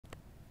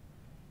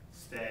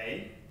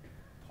stay,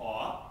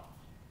 paw,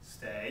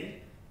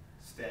 stay,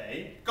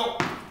 stay, go.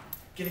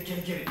 Get it, get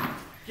it, get it.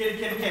 Get it,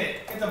 get it, get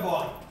it. Get the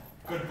ball.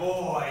 Good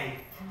boy.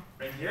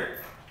 Right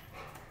here.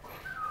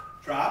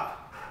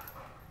 Drop.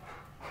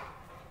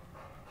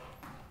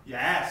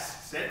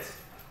 Yes, sit.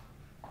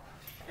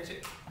 Catch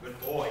it. Good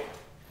boy.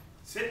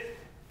 Sit,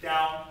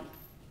 down,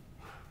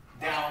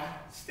 down,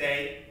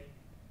 stay,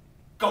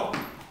 go.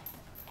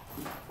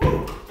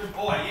 Woo, good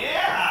boy,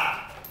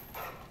 yeah.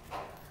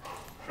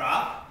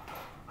 Drop.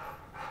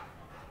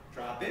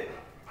 Drop it.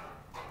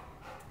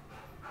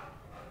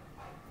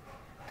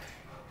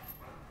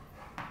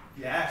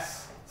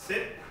 Yes,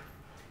 sit.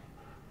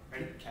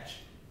 Ready, catch.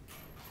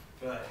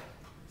 Good.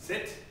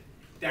 Sit,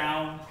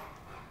 down,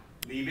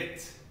 leave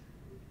it,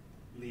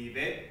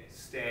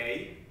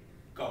 stay,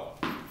 go.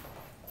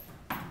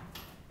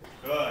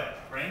 Good.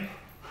 Bring.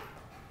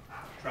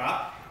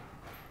 Drop.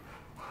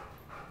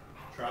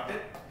 Drop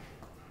it.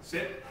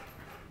 Sit.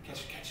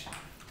 Catch it, catch it.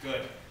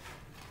 Good.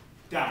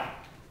 Down.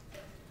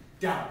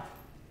 Down.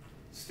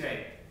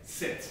 Stay.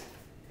 Sit.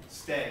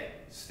 Stay.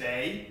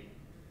 Stay.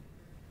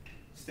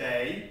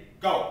 Stay.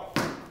 Go.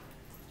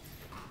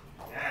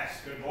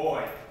 Yes, good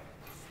boy.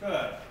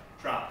 Good.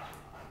 Drop.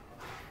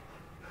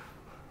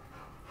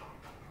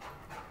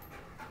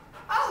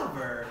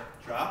 Oliver.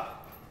 Drop.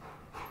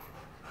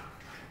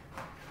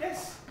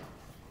 Yes.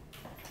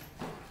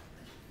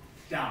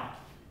 Down.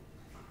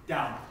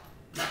 Down.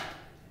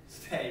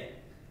 Stay.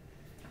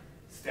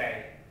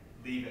 Stay.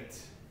 Leave it.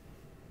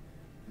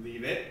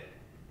 Leave it.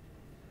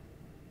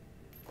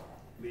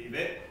 Leave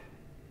it.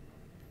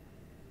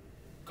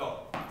 Go.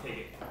 Take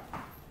it.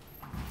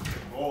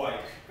 Good boy.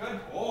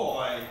 Good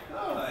boy.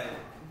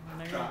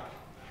 Good. Drop.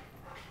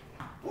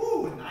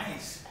 Ooh,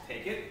 nice.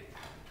 Take it.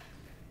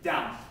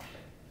 Down.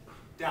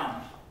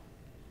 Down.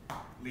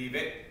 Leave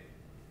it.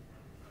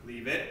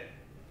 Leave it.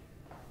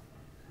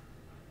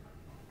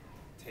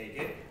 Take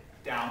it.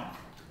 Down.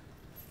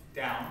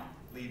 Down.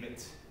 Leave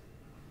it.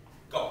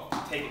 Go.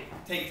 Take it.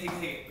 Take it. Take it.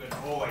 Take it.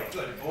 Good boy.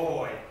 Good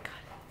boy.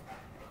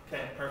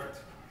 Okay, perfect.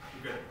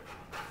 You're good.